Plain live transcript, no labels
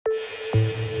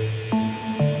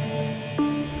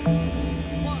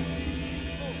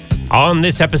On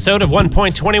this episode of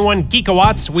 1.21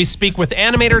 Geekawatts, we speak with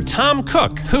animator Tom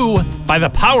Cook, who, by the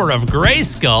power of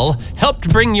Grayskull, helped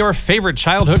bring your favorite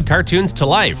childhood cartoons to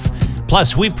life.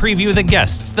 Plus, we preview the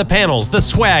guests, the panels, the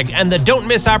swag, and the don't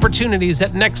miss opportunities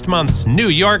at next month's New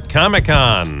York Comic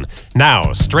Con.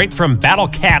 Now, straight from Battle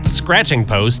Cat's scratching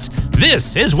post,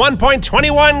 this is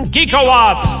 1.21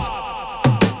 Geekawatts!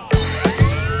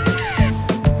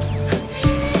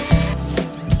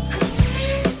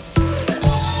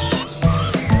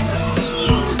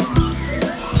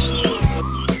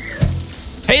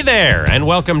 Hey there, and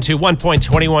welcome to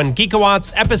 1.21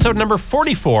 Geekawatts, episode number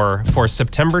 44 for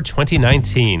September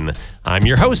 2019. I'm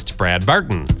your host, Brad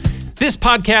Barton. This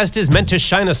podcast is meant to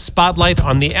shine a spotlight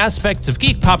on the aspects of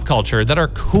geek pop culture that are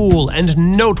cool and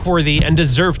noteworthy and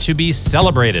deserve to be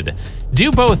celebrated.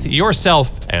 Do both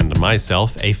yourself and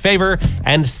myself a favor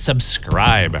and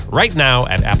subscribe right now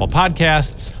at Apple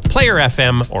Podcasts, Player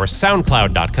FM, or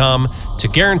SoundCloud.com to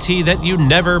guarantee that you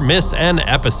never miss an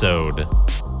episode.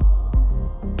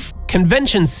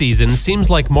 Convention season seems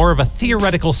like more of a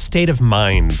theoretical state of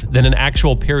mind than an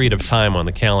actual period of time on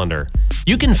the calendar.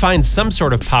 You can find some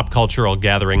sort of pop cultural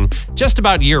gathering just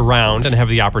about year-round and have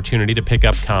the opportunity to pick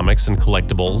up comics and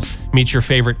collectibles, meet your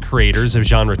favorite creators of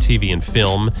genre TV and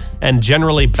film, and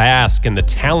generally bask in the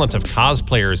talent of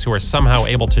cosplayers who are somehow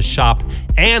able to shop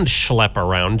and schlep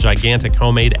around gigantic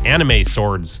homemade anime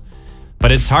swords.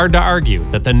 But it's hard to argue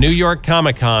that the New York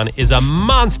Comic Con is a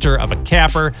monster of a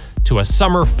capper to a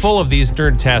summer full of these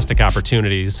nerdtastic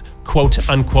opportunities,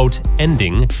 quote-unquote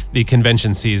ending the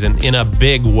convention season in a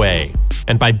big way.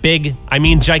 And by big, I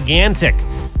mean gigantic.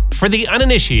 For the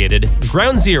uninitiated,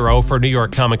 ground zero for New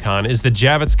York Comic Con is the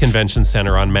Javits Convention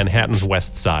Center on Manhattan's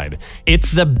West Side. It's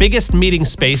the biggest meeting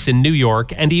space in New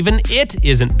York, and even it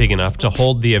isn't big enough to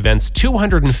hold the event's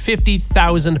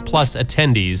 250,000 plus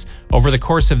attendees over the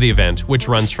course of the event, which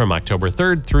runs from October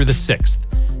 3rd through the 6th.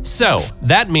 So,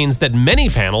 that means that many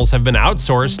panels have been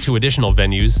outsourced to additional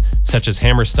venues, such as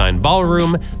Hammerstein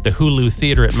Ballroom, the Hulu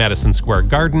Theater at Madison Square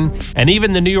Garden, and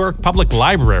even the New York Public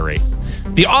Library.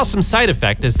 The awesome side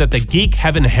effect is that the geek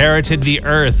have inherited the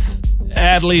earth,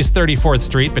 at least 34th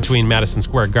Street between Madison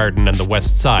Square Garden and the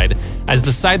West Side, as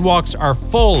the sidewalks are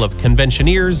full of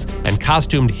conventioneers and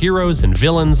costumed heroes and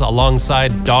villains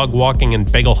alongside dog-walking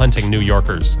and bagel-hunting New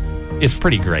Yorkers. It's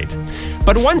pretty great.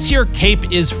 But once your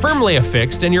cape is firmly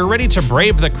affixed and you're ready to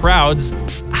brave the crowds,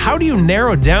 how do you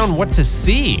narrow down what to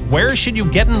see? Where should you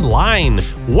get in line?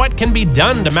 What can be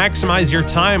done to maximize your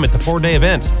time at the 4-day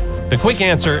event? The quick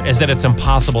answer is that it's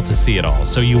impossible to see it all,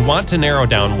 so you want to narrow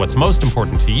down what's most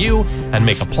important to you and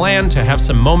make a plan to have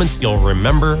some moments you'll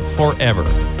remember forever.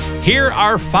 Here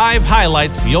are 5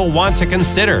 highlights you'll want to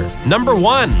consider. Number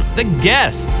 1, the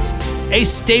guests. A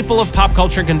staple of pop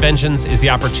culture conventions is the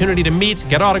opportunity to meet,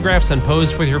 get autographs, and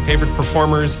pose with your favorite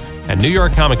performers, and New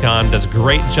York Comic Con does a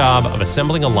great job of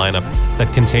assembling a lineup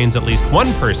that contains at least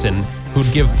one person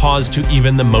who'd give pause to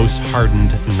even the most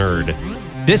hardened nerd.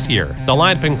 This year, the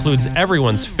lineup includes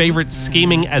everyone's favorite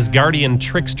scheming Asgardian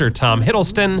trickster Tom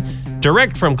Hiddleston,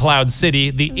 direct from Cloud City,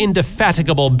 the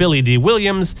indefatigable Billy D.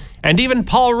 Williams, and even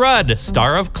Paul Rudd,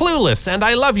 star of Clueless and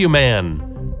I Love You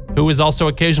Man, who is also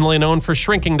occasionally known for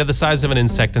shrinking to the size of an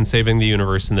insect and saving the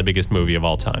universe in the biggest movie of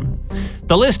all time.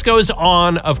 The list goes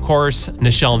on, of course.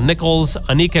 Nichelle Nichols,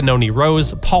 Anika Noni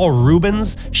Rose, Paul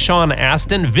Rubens, Sean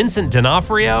Astin, Vincent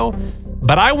D'Onofrio.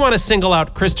 But I want to single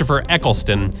out Christopher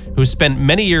Eccleston, who spent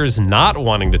many years not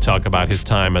wanting to talk about his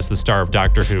time as the star of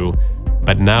Doctor Who.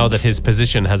 But now that his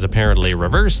position has apparently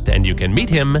reversed and you can meet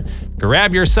him,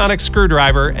 grab your sonic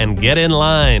screwdriver and get in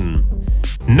line.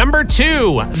 Number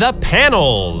 2, the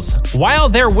panels. While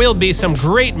there will be some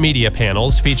great media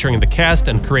panels featuring the cast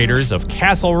and creators of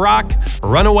Castle Rock,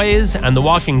 Runaways, and the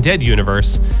Walking Dead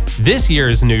universe, this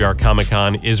year's New York Comic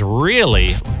Con is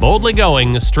really boldly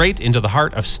going straight into the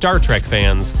heart of Star Trek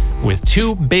fans with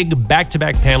 2 big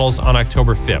back-to-back panels on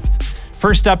October 5th.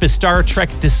 First up is Star Trek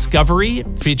Discovery,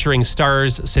 featuring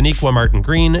stars Sonequa Martin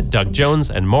Green, Doug Jones,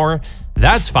 and more.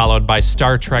 That's followed by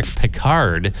Star Trek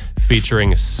Picard,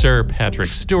 featuring Sir Patrick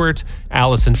Stewart,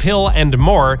 Alison Pill, and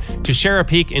more, to share a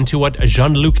peek into what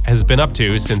Jean-Luc has been up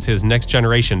to since his Next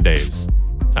Generation days.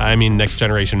 I mean, Next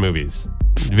Generation movies.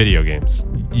 Video games.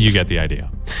 You get the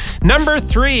idea. Number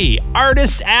 3,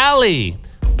 Artist Alley.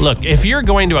 Look, if you're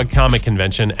going to a comic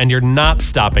convention and you're not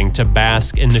stopping to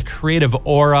bask in the creative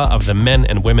aura of the men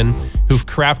and women who've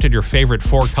crafted your favorite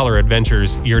 4-color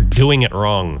adventures, you're doing it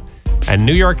wrong. And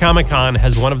New York Comic Con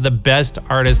has one of the best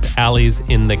artist alleys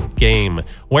in the game.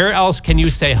 Where else can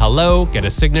you say hello, get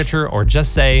a signature, or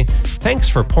just say, thanks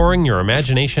for pouring your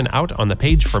imagination out on the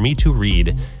page for me to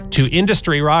read? To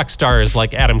industry rock stars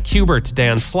like Adam Kubert,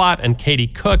 Dan Slott, and Katie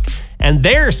Cook, and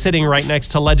they're sitting right next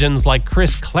to legends like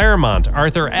Chris Claremont,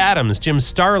 Arthur Adams, Jim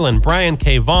Starlin, Brian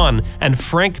K. Vaughan, and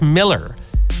Frank Miller.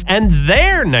 And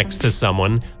they're next to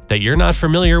someone that you're not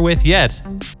familiar with yet,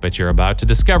 but you're about to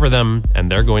discover them,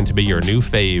 and they're going to be your new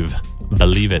fave.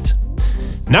 Believe it.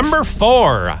 Number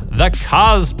 4, the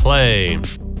cosplay.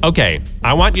 Okay,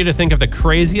 I want you to think of the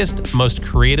craziest, most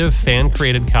creative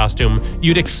fan-created costume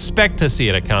you'd expect to see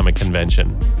at a comic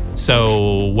convention.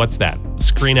 So, what's that?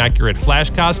 Screen-accurate Flash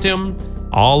costume?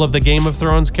 All of the Game of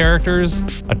Thrones characters?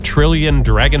 A trillion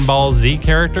Dragon Ball Z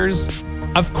characters?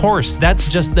 Of course, that's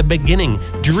just the beginning.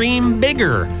 Dream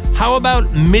bigger. How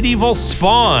about medieval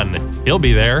Spawn? He'll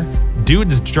be there.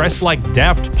 Dudes dressed like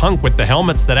Daft Punk with the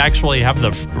helmets that actually have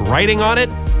the writing on it?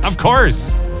 Of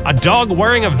course. A dog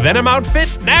wearing a Venom outfit?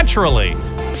 Naturally.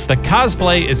 The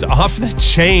cosplay is off the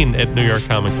chain at New York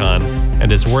Comic Con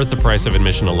and is worth the price of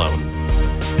admission alone.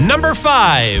 Number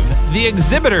 5, the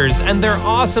exhibitors and their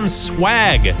awesome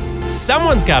swag.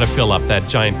 Someone's got to fill up that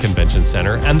giant convention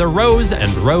center, and the rows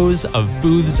and rows of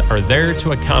booths are there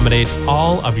to accommodate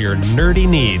all of your nerdy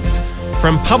needs.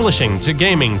 From publishing to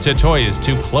gaming to toys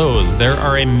to clothes, there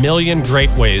are a million great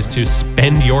ways to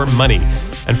spend your money.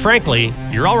 And frankly,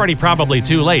 you're already probably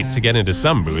too late to get into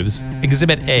some booths.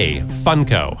 Exhibit A,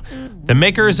 Funko. The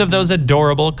makers of those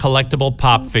adorable collectible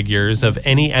pop figures of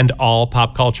any and all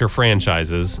pop culture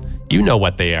franchises. You know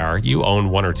what they are. You own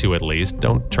one or two at least.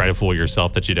 Don't try to fool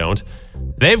yourself that you don't.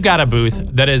 They've got a booth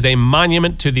that is a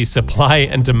monument to the supply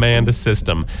and demand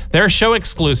system. Their show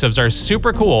exclusives are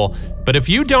super cool, but if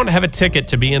you don't have a ticket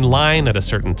to be in line at a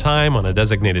certain time on a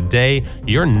designated day,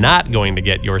 you're not going to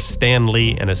get your Stan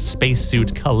Lee in a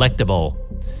spacesuit collectible.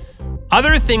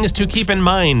 Other things to keep in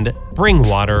mind: bring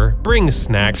water, bring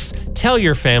snacks, tell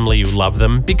your family you love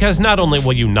them, because not only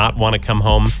will you not want to come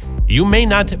home, you may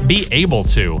not be able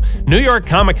to. New York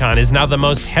Comic Con is now the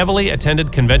most heavily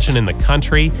attended convention in the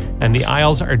country, and the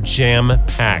aisles are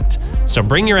jam-packed. So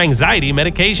bring your anxiety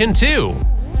medication too.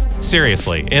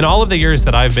 Seriously, in all of the years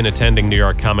that I've been attending New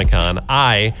York Comic Con,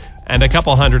 I and a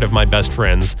couple hundred of my best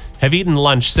friends have eaten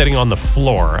lunch sitting on the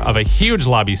floor of a huge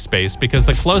lobby space because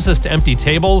the closest empty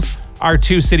tables are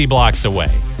 2 city blocks away.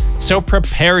 So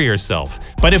prepare yourself.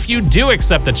 But if you do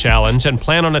accept the challenge and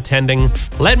plan on attending,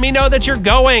 let me know that you're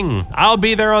going. I'll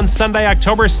be there on Sunday,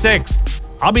 October 6th.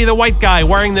 I'll be the white guy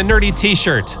wearing the nerdy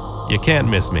t-shirt. You can't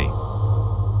miss me.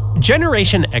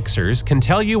 Generation Xers can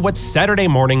tell you what Saturday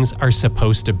mornings are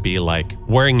supposed to be like.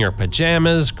 Wearing your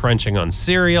pajamas, crunching on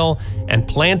cereal, and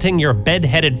planting your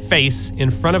bed-headed face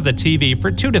in front of the TV for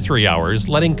 2 to 3 hours,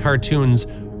 letting cartoons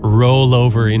roll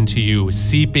over into you,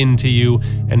 seep into you,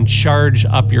 and charge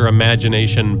up your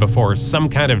imagination before some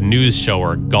kind of news show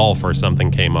or golf or something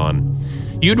came on.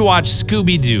 You'd watch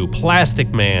Scooby-Doo, Plastic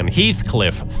Man,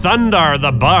 Heathcliff, Thundar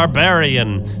the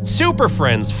Barbarian, Super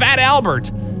Friends, Fat Albert,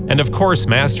 and of course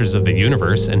Masters of the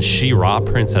Universe and She-Ra,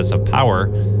 Princess of Power.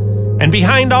 And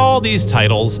behind all these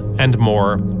titles and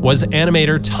more was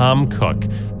animator Tom Cook,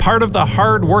 part of the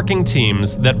hard-working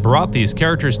teams that brought these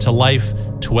characters to life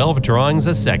 12 drawings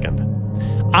a second.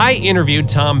 I interviewed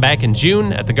Tom back in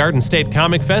June at the Garden State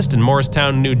Comic Fest in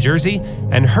Morristown, New Jersey,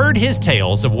 and heard his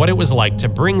tales of what it was like to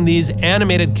bring these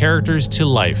animated characters to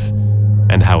life,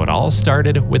 and how it all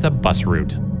started with a bus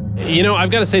route. You know, I've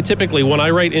got to say, typically when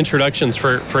I write introductions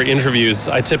for interviews,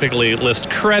 I typically list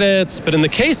credits, but in the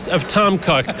case of Tom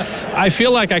Cook, I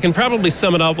feel like I can probably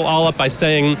sum it all up by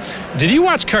saying, did you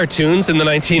watch cartoons in the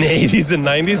 1980s and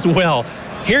 90s? Well,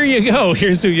 here you go.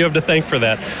 Here's who you have to thank for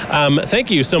that. Thank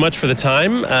you so much for the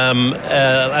time.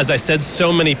 As I said,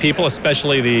 so many people,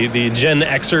 especially the Gen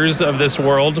Xers of this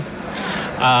world,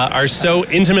 are so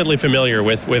intimately familiar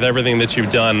with everything that you've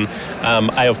done.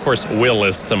 I, of course, will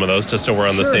list some of those just so we're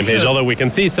on the same page, although we can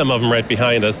see some of them right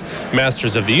behind us.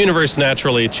 Masters of the Universe,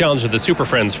 naturally, Challenge of the Super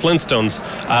Friends,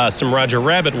 Flintstones, some Roger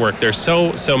Rabbit work. There's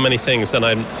so many things, and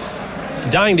I'm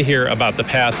dying to hear about the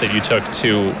path that you took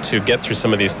to get through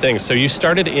some of these things. So you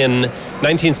started in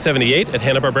 1978 at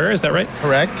Hanna-Barbera, is that right?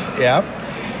 Correct, yeah.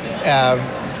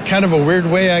 Kind of a weird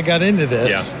way I got into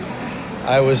this. Yeah.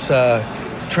 I was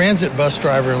transit bus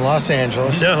driver in Los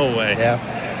Angeles. No way. Yeah.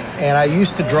 And I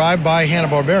used to drive by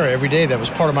Hanna-Barbera every day. That was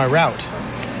part of my route.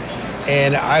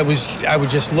 And I would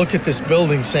just look at this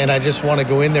building saying, I just want to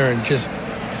go in there and just,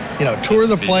 tour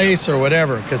the place or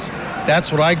whatever, because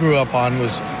that's what I grew up on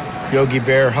was Yogi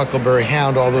Bear, Huckleberry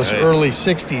Hound, all those early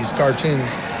 60s cartoons.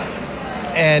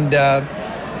 And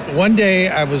one day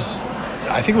I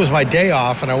think it was my day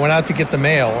off, and I went out to get the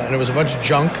mail, and it was a bunch of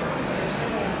junk.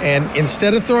 And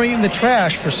instead of throwing it in the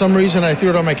trash, for some reason, I threw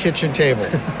it on my kitchen table.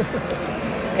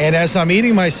 And as I'm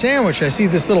eating my sandwich, I see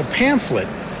this little pamphlet.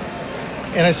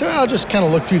 And I said, I'll just kind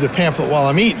of look through the pamphlet while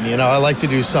I'm eating. You know, I like to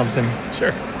do something.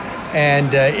 Sure.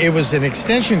 And it was an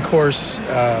extension course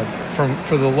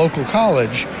for the local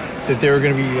college that they were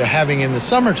going to be having in the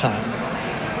summertime.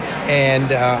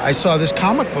 And I saw this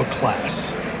comic book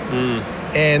class.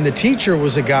 And the teacher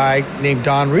was a guy named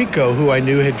Don Rico, who I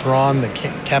knew had drawn the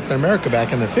Captain America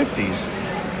back in the 50s.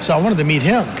 So I wanted to meet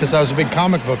him because I was a big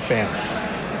comic book fan.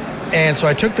 And so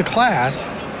I took the class,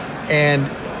 and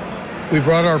we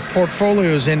brought our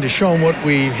portfolios in to show them what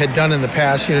we had done in the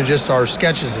past, you know, just our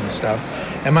sketches and stuff.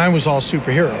 And mine was all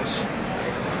superheroes.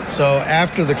 So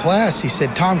after the class, he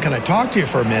said, Tom, can I talk to you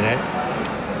for a minute?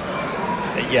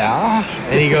 Yeah.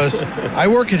 And he goes, I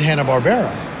work at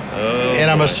Hanna-Barbera. And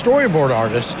I'm a storyboard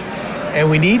artist, and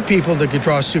we need people that could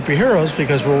draw superheroes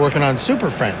because we're working on Super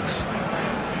Friends.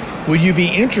 Would you be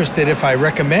interested if I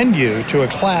recommend you to a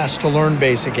class to learn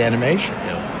basic animation?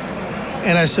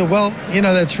 And I said, well, you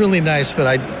know, that's really nice, but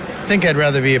I think I'd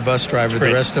rather be a bus driver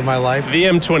the rest of my life. The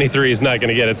M23 is not going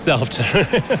to get itself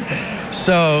to.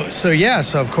 So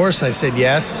of course I said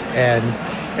yes. And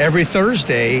every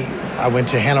Thursday I went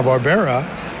to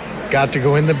Hanna-Barbera, got to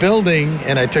go in the building,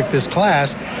 and I took this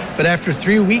class. But after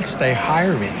 3 weeks, they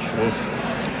hire me. Oof.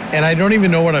 And I don't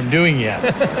even know what I'm doing yet.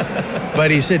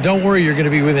 But he said, don't worry, you're going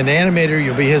to be with an animator,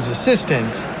 you'll be his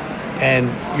assistant, and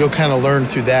you'll kind of learn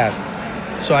through that.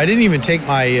 So I didn't even take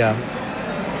I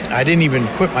didn't even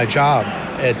quit my job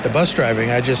at the bus driving.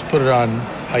 I just put it on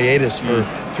hiatus for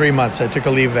 3 months. I took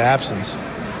a leave of absence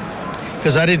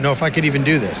because I didn't know if I could even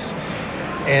do this.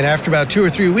 And after about 2 or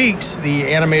 3 weeks, the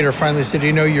animator finally said,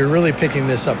 you know, you're really picking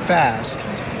this up fast.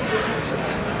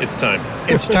 It's time.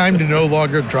 It's time to no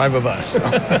longer drive a bus.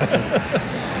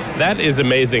 That is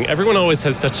amazing. Everyone always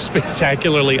has such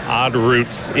spectacularly odd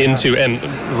routes into, and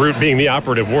route being the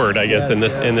operative word, I guess,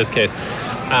 yes, in this case.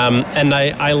 And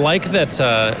I like that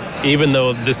even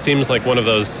though this seems like one of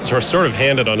those sort of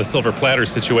handed on a silver platter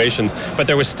situations, but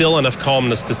there was still enough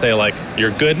calmness to say, like,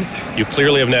 you're good, you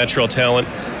clearly have natural talent,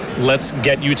 let's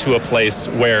get you to a place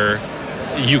where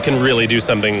you can really do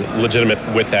something legitimate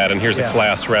with that, and here's a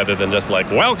class rather than just like,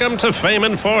 welcome to fame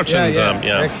and fortune.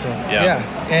 Excellent. Yeah.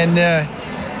 And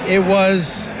it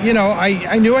was, you know,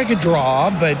 I knew I could draw,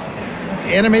 but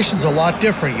animation's a lot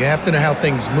different. You have to know how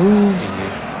things move.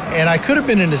 And I could have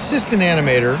been an assistant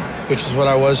animator, which is what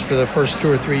I was for the first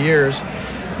 2 or 3 years,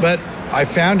 but I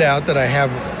found out that I have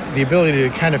the ability to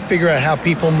kind of figure out how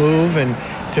people move and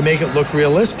to make it look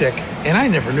realistic, and I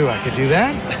never knew I could do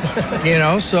that, you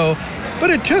know, so, but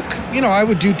it took, you know, I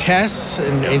would do tests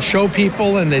and show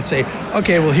people, and they'd say,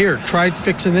 okay, well, here, try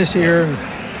fixing this here,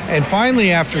 and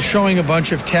finally, after showing a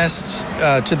bunch of tests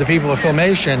to the people of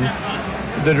Filmation,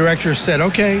 the director said,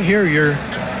 okay, here, you're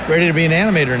ready to be an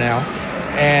animator now,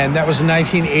 and that was in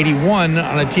 1981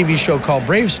 on a TV show called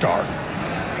Brave Star.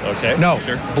 Okay. No,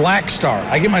 sure. Black Star.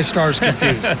 I get my stars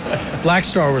confused. Black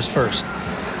Star was first.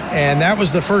 And that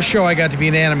was the first show I got to be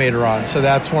an animator on. So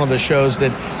that's one of the shows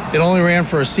that it only ran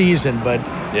for a season, but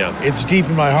it's deep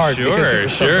in my heart because it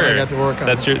was something I got to work on.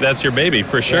 That's your baby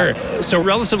for sure. Yeah. So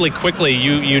relatively quickly,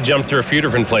 you jumped through a few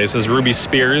different places. Ruby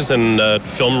Spears and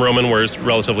Film Roman were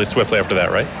relatively swiftly after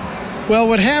that, right? Well,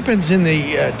 what happens in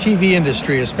the TV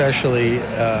industry, especially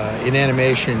in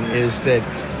animation, is that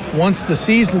once the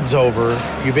season's over,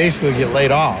 you basically get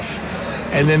laid off.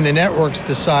 And then the networks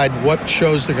decide what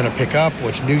shows they're going to pick up,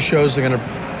 which new shows they're going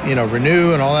to, you know,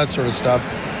 renew and all that sort of stuff.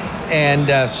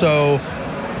 And so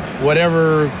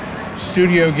whatever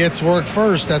studio gets work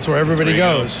first, that's where everybody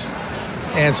goes.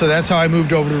 And so that's how I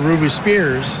moved over to Ruby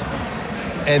Spears,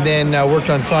 and then worked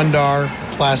on Thundar,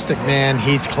 Plastic Man,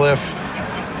 Heathcliff.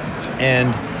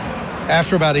 And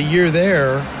after about a year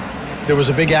there was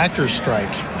a big actors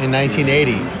strike in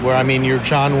 1980, where, I mean, your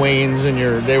John Waynes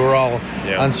and they were all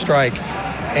on strike.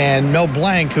 And Mel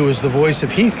Blanc, who was the voice of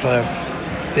Heathcliff,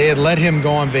 they had let him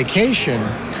go on vacation,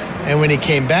 and when he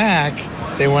came back,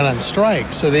 they went on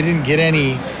strike. So they didn't get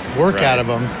any work out of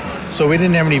him. So we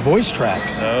didn't have any voice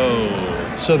tracks.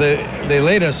 Oh. So they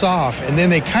laid us off, and then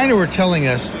they kind of were telling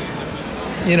us,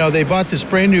 you know, they bought this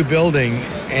brand new building,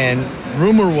 and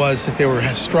rumor was that they were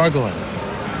struggling.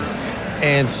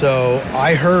 And so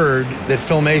I heard that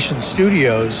Filmation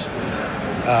Studios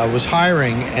was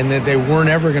hiring, and that they weren't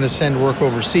ever going to send work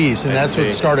overseas, and that's what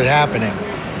started happening.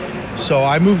 So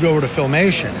I moved over to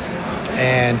Filmation,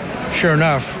 and sure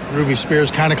enough, Ruby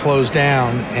Spears kind of closed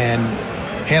down, and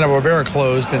Hanna-Barbera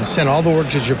closed and sent all the work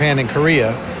to Japan and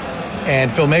Korea, and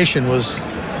Filmation was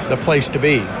the place to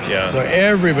be. Yeah. So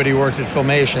everybody worked at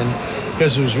Filmation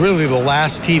because it was really the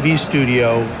last TV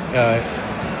studio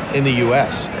in the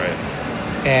U.S. Right.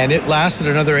 And it lasted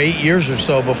another 8 years or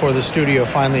so before the studio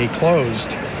finally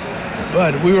closed.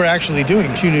 But we were actually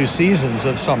doing 2 new seasons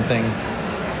of something.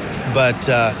 But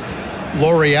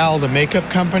L'Oreal, the makeup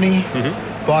company,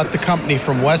 bought the company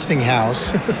from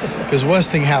Westinghouse because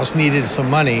Westinghouse needed some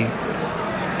money.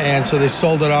 And so they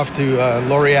sold it off to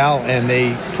L'Oreal, and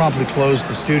they promptly closed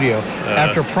the studio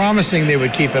after promising they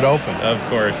would keep it open. Of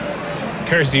course.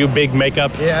 Curse you, big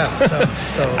makeup. Yeah.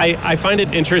 So I find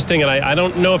it interesting, and I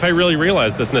don't know if I really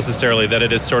realize this necessarily, that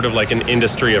it is sort of like an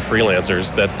industry of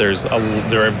freelancers, that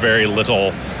there are very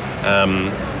little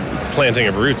planting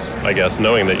of roots, I guess,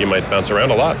 knowing that you might bounce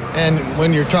around a lot. And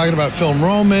when you're talking about Film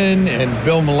Roman and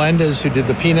Bill Melendez, who did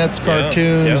the Peanuts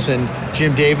cartoons, and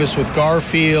Jim Davis with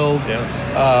Garfield.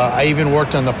 I even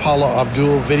worked on the Paula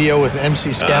Abdul video with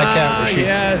MC Skat Kat.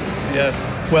 Yes.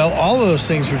 Well, all of those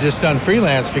things were just done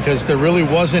freelance because there really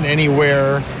wasn't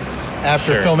anywhere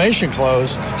after Filmation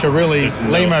closed to really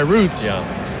lay my roots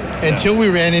until we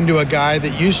ran into a guy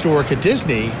that used to work at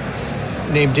Disney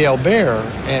named Dale Bear,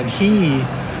 and he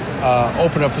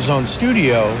opened up his own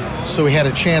studio, so we had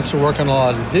a chance to work on a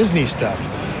lot of Disney stuff.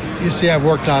 You see, I've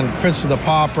worked on Prince of the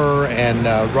Pauper and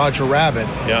Roger Rabbit.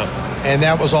 And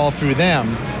that was all through them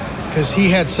because he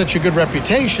had such a good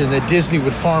reputation that Disney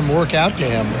would farm work out to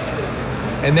him.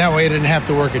 And that way I didn't have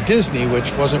to work at Disney,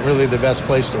 which wasn't really the best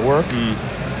place to work.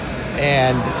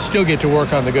 And still get to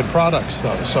work on the good products,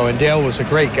 though. So, and Dale was a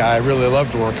great guy. I really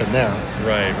loved working there.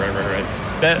 Right.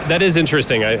 That is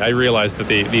interesting. I realized that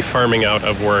the farming out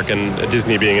of work, and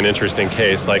Disney being an interesting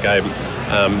case, like I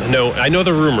know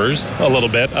the rumors a little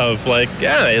bit of like,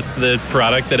 it's the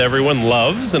product that everyone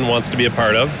loves and wants to be a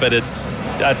part of, but it's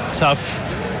a tough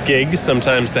gig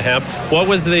sometimes to have. What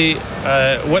was the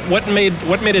what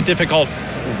made it difficult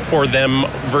for them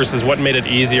versus what made it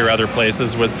easier other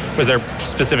places? Was there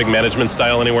specific management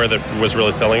style anywhere that was really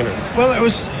selling it? Well, it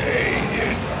was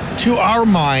to our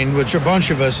mind, which a bunch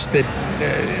of us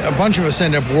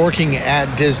ended up working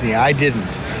at Disney. I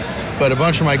didn't, but a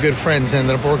bunch of my good friends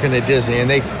ended up working at Disney, and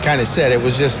they kind of said it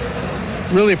was just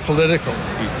really political,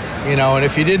 and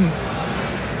if you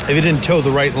didn't toe the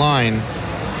right line,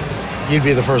 you'd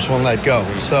be the first one let go.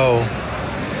 So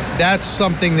that's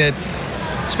something that,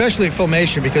 especially at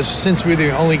Filmation, because since we were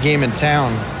the only game in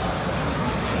town,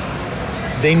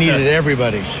 they needed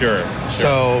everybody. Sure.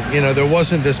 So, there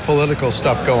wasn't this political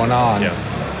stuff going on.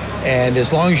 And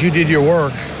as long as you did your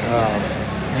work,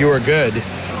 you were good.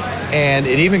 And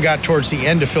it even got towards the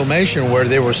end of Filmation where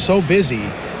they were so busy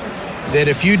that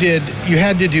if you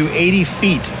had to do 80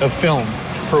 feet of film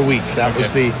per week. That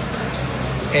was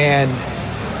and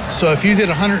so if you did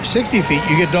 160 feet,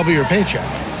 you get double your paycheck.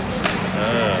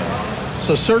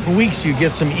 So certain weeks you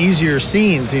get some easier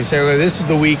scenes, and you say, okay, this is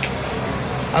the week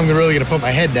I'm really going to put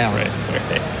my head down. Right.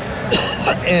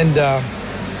 And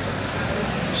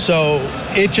so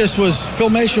it just was,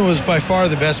 Filmation was by far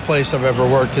the best place I've ever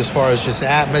worked as far as just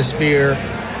atmosphere.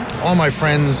 All my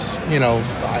friends,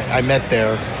 I met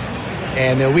there.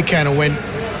 And then we kind of went,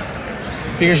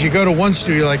 because you go to one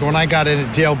studio, like when I got in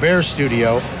at Dale Bear's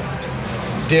studio,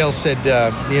 Dale said,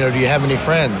 do you have any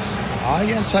friends?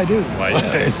 Yes, I do. Why,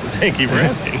 yes. Thank you for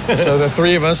asking. So the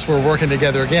three of us were working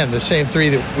together again, the same three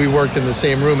that we worked in the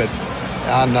same room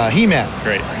on He-Man.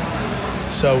 Great.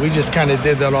 So we just kind of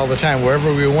did that all the time.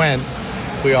 Wherever we went,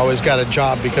 we always got a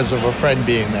job because of a friend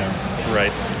being there.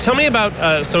 Right. Tell me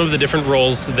about some of the different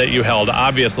roles that you held.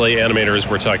 Obviously, animators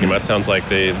we're talking about. Sounds like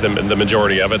the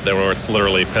majority of it, where it's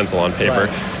literally pencil on paper.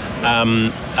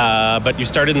 Right. But you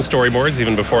started in storyboards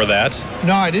even before that.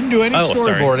 No, I didn't do any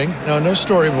storyboarding. Sorry. No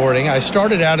storyboarding. I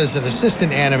started out as an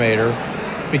assistant animator,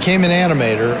 became an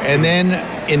animator, and then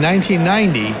in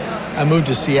 1990, I moved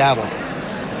to Seattle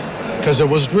because there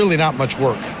was really not much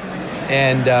work.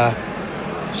 And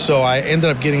so I ended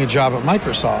up getting a job at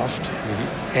Microsoft,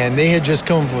 and they had just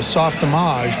come up with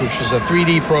Softimage, which was a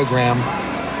 3D program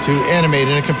to animate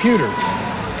in a computer.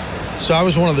 So I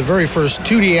was one of the very first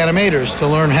 2D animators to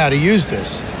learn how to use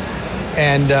this.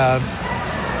 And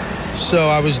so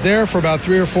I was there for about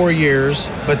 3 or 4 years,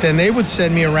 but then they would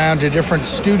send me around to different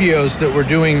studios that were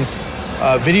doing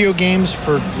video games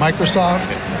for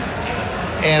Microsoft.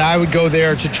 And I would go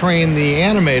there to train the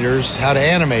animators how to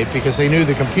animate because they knew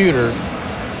the computer,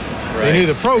 they knew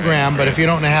the program, but if you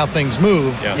don't know how things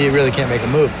move, you really can't make a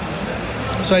move.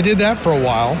 So I did that for a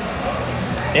while,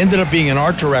 ended up being an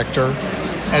art director.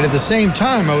 And at the same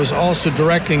time, I was also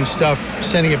directing stuff,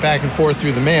 sending it back and forth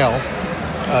through the mail.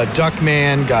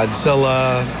 Duckman,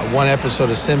 Godzilla, one episode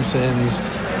of Simpsons,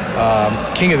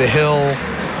 King of the Hill.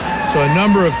 So a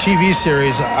number of TV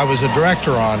series I was a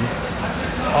director on.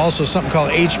 Also something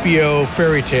called HBO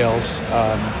Fairy Tales.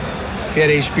 If you had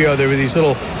HBO, there were these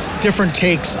little different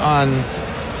takes on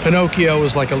Pinocchio.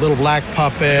 Was like a little black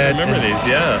puppet. I remember these,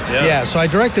 yeah. Yeah, so I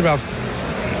directed about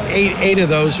eight of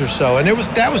those or so, and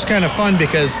that was kind of fun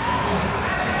because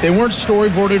they weren't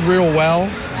storyboarded real well.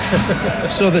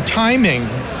 So the timing,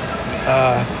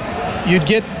 you'd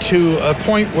get to a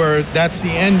point where that's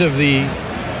the end of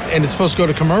and it's supposed to go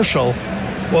to commercial.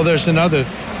 Well, there's another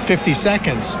 50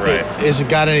 seconds that isn't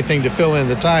got anything to fill in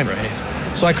the time.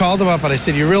 Right. So I called them up and I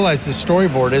said, you realize the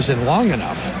storyboard isn't long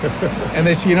enough. And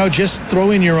they said, just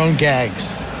throw in your own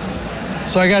gags.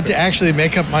 So I got to actually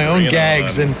make up my own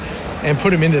gags and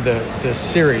put them into the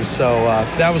series. So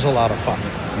that was a lot of fun.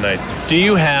 Nice. Do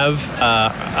you have,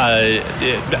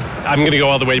 I'm going to go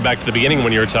all the way back to the beginning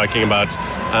when you were talking about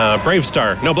Brave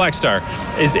Star, no, Black Star.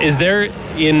 Is there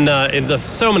in the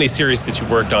so many series that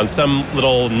you've worked on, some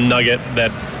little nugget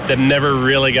that never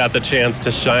really got the chance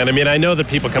to shine? I mean, I know that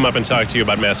people come up and talk to you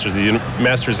about Masters of the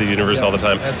Universe all the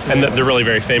time, and they're really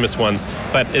very famous ones.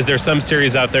 But is there some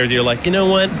series out there that you're like, you know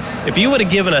what? If you would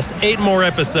have given us 8 more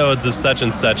episodes of such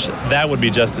and such, that would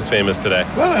be just as famous today.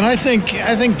 Well, and I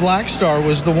think Black Star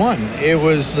was the one. It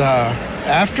was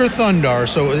after Thundar,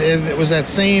 so it was that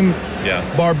same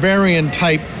barbarian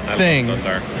type thing.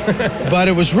 But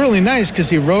it was really nice because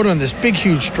he rode on this big,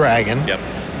 huge dragon,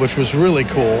 which was really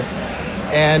cool.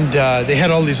 And they had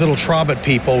all these little Trobit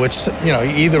people, which, you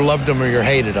either loved them or you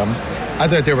hated them. I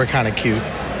thought they were kind of cute.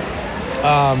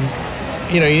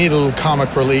 You need a little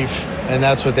comic relief, and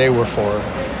that's what they were for.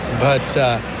 But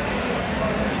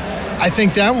I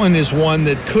think that one is one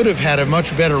that could have had a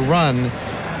much better run,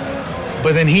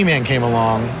 but then He-Man came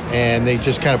along, and they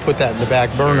just kind of put that in the back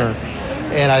burner.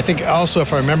 And I think also,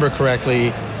 if I remember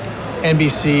correctly,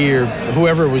 NBC or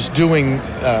whoever was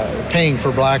paying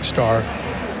for Black Star,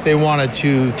 they wanted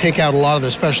to take out a lot of the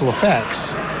special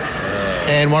effects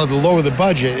and wanted to lower the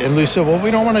budget. And Lou said, well, we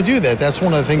don't want to do that. That's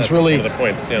one of the things really. One of the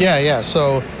points, Yeah.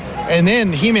 So, and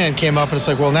then He-Man came up and it's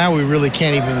like, well, now we really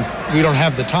we don't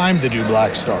have the time to do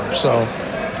Black Star. So,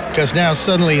 because now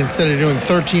suddenly instead of doing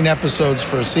 13 episodes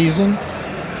for a season,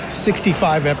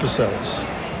 65 episodes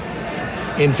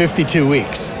in 52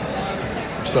 weeks.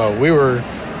 So we were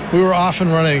off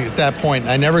and running at that point.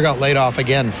 I never got laid off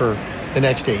again for the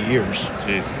next 8 years.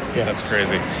 Jeez, that's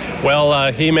crazy.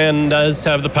 Well, He-Man does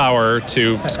have the power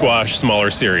to squash smaller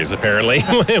series, apparently,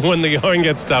 when the going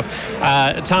gets tough.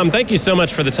 Tom, thank you so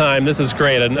much for the time. This is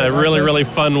great. A really, really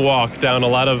fun walk down a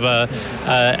lot of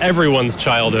everyone's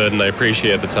childhood, and I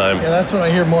appreciate the time. Yeah, that's what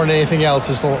I hear more than anything else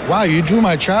is, wow, you drew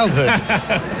my childhood.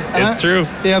 It's true.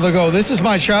 Yeah, they'll go, this is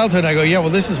my childhood. I go, yeah, well,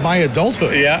 this is my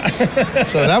adulthood. Yeah.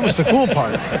 So that was the cool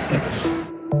part.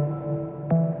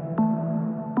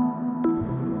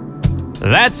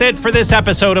 That's it for this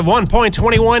episode of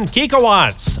 1.21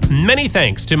 Geekowatts. Many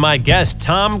thanks to my guest,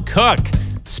 Tom Cook.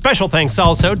 Special thanks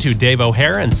also to Dave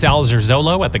O'Hare and Sal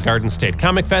Zerzolo at the Garden State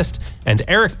Comic Fest, and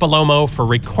Eric Belomo for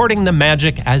recording the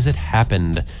magic as it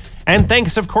happened. And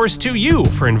thanks, of course, to you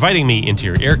for inviting me into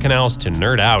your ear canals to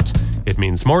nerd out. It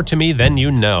means more to me than you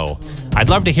know. I'd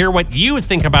love to hear what you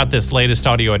think about this latest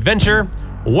audio adventure.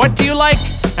 What do you like,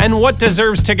 and what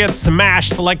deserves to get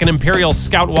smashed like an Imperial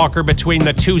Scout Walker between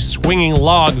the 2 swinging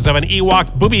logs of an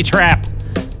Ewok booby trap?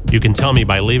 You can tell me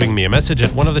by leaving me a message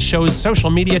at one of the show's social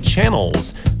media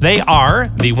channels. They are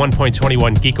the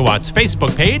 1.21 Geekowatts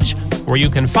Facebook page, where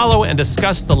you can follow and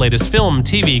discuss the latest film,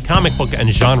 TV, comic book, and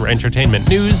genre entertainment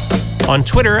news. On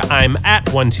Twitter, I'm at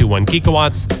 121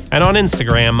 Geekowatts, and on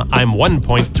Instagram, I'm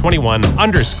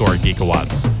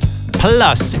 1.21_Geekowatts.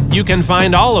 Plus, you can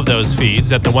find all of those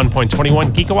feeds at the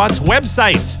 1.21 Geekowatts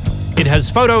website. It has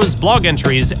photos, blog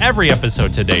entries, every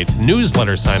episode to date,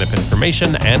 newsletter sign-up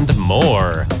information, and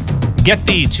more. Get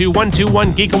thee to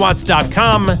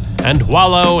 121geekowatts.com and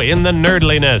wallow in the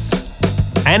nerdliness.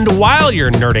 And while you're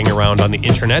nerding around on the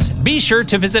internet, be sure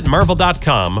to visit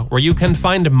Marvel.com, where you can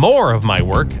find more of my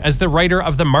work as the writer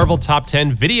of the Marvel Top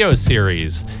 10 video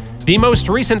series. The most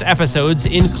recent episodes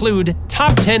include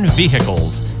Top 10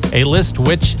 Vehicles, a list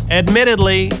which,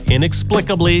 admittedly,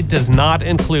 inexplicably, does not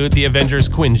include the Avengers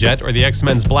Quinjet or the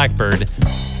X-Men's Blackbird,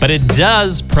 but it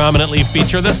does prominently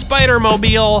feature the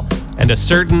Spider-Mobile and a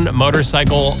certain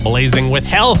motorcycle blazing with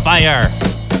hellfire.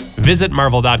 Visit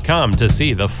Marvel.com to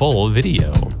see the full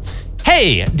video.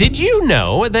 Hey, did you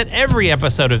know that every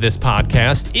episode of this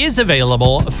podcast is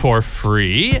available for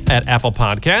free at Apple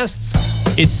Podcasts?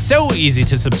 It's so easy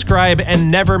to subscribe and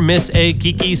never miss a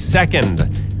geeky second.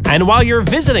 And while you're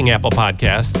visiting Apple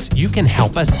Podcasts, you can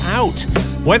help us out.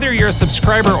 Whether you're a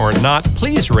subscriber or not,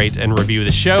 please rate and review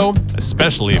the show,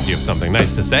 especially if you have something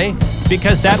nice to say,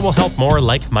 because that will help more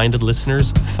like-minded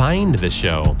listeners find the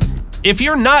show. If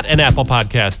you're not an Apple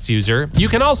Podcasts user, you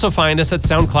can also find us at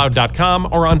SoundCloud.com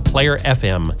or on Player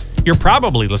FM. You're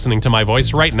probably listening to my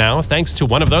voice right now thanks to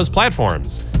one of those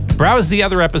platforms. Browse the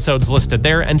other episodes listed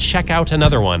there and check out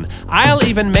another one. I'll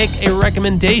even make a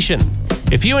recommendation.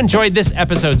 If you enjoyed this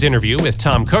episode's interview with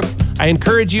Tom Cook, I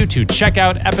encourage you to check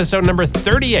out episode number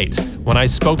 38, when I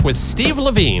spoke with Steve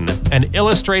Levine, an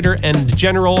illustrator and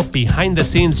general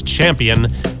behind-the-scenes champion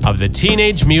of the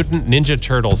Teenage Mutant Ninja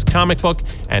Turtles comic book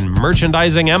and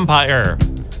merchandising empire.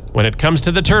 When it comes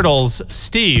to the Turtles,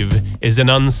 Steve is an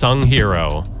unsung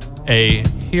hero. A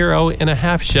hero in a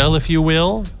half shell, if you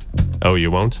will. Oh,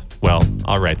 you won't? Well,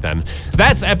 all right then.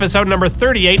 That's episode number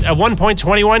 38 of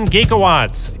 1.21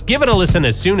 Geekawatts. Give it a listen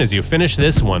as soon as you finish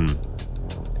this one.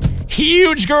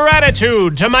 Huge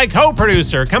gratitude to my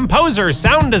co-producer, composer,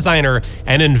 sound designer,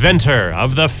 and inventor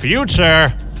of the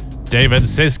future, David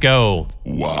Sisko.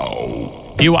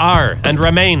 Wow. You are and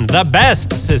remain the best,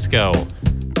 Sisko.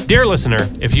 Dear listener,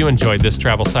 if you enjoyed this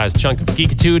travel-sized chunk of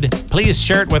geekitude, please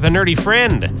share it with a nerdy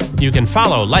friend. You can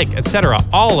follow, like, etc.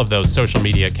 all of those social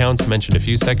media accounts mentioned a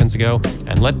few seconds ago,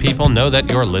 and let people know that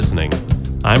you're listening.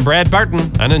 I'm Brad Barton,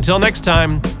 and until next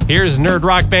time, here's nerd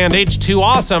rock band H2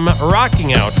 Awesome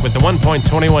rocking out with the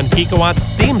 1.21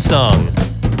 Geekawatts theme song.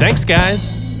 Thanks,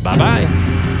 guys. Bye-bye.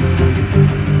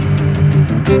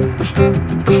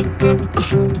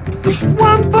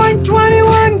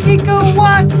 1.21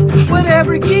 gigawatts. What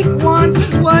every geek wants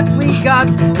is what we got.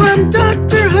 From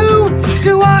Doctor Who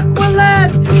to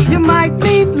Aqualad, you might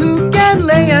meet Luke and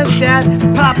Leia's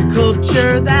dad. Pop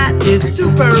culture that is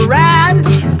super rad.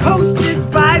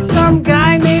 Hosted by some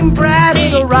guy named Brad.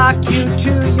 It'll rock you to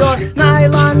your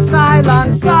nylon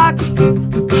Cylon socks.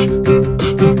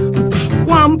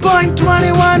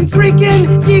 1.21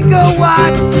 freaking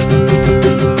gigawatts.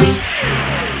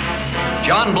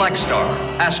 John Blackstar,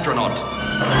 astronaut.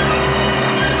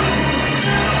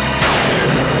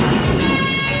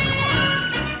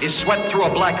 Is swept through a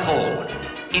black hole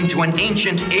into an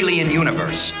ancient alien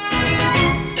universe.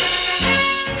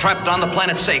 Trapped on the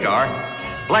planet Sagar,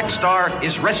 Blackstar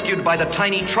is rescued by the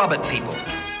tiny Trobit people.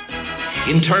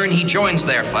 In turn, he joins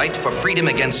their fight for freedom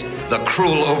against the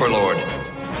cruel overlord.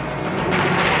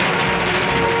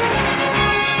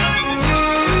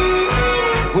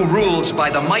 Who rules by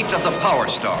the might of the Power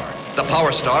Star. The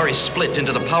Power Star is split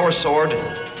into the Power Sword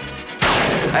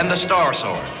and the Star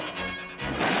Sword.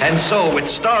 And so, with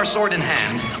Star Sword in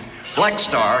hand,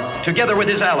 Blackstar, together with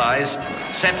his allies,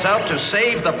 sets out to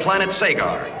save the planet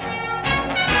Sagar.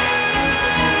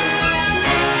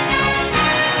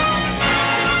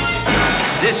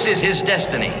 This is his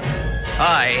destiny.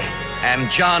 I am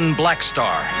John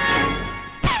Blackstar.